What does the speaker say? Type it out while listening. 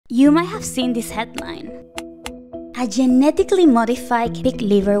You might have seen this headline. A genetically modified pig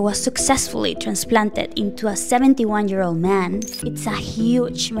liver was successfully transplanted into a 71-year-old man. It's a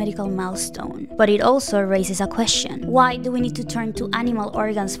huge medical milestone, but it also raises a question. Why do we need to turn to animal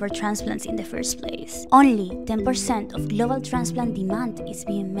organs for transplants in the first place? Only 10% of global transplant demand is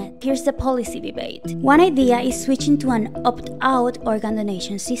being met. Here's the policy debate. One idea is switching to an opt-out organ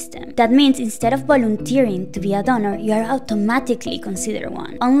donation system. That means instead of volunteering to be a donor, you are automatically considered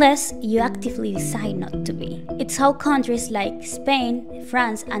one, unless you actively decide not to be. It's how countries like Spain,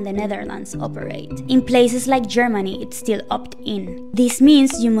 France, and the Netherlands operate. In places like Germany, it's still opt-in. This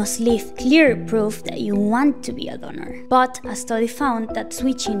means you must leave clear proof that you want to be a donor. But a study found that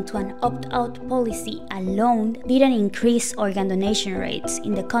switching to an opt-out policy alone didn't increase organ donation rates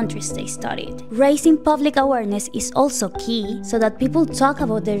in the countries they studied. Raising public awareness is also key so that people talk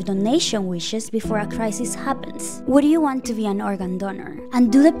about their donation wishes before a crisis happens. Would you want to be an organ donor?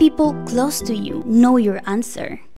 And do the people close to you know your answer?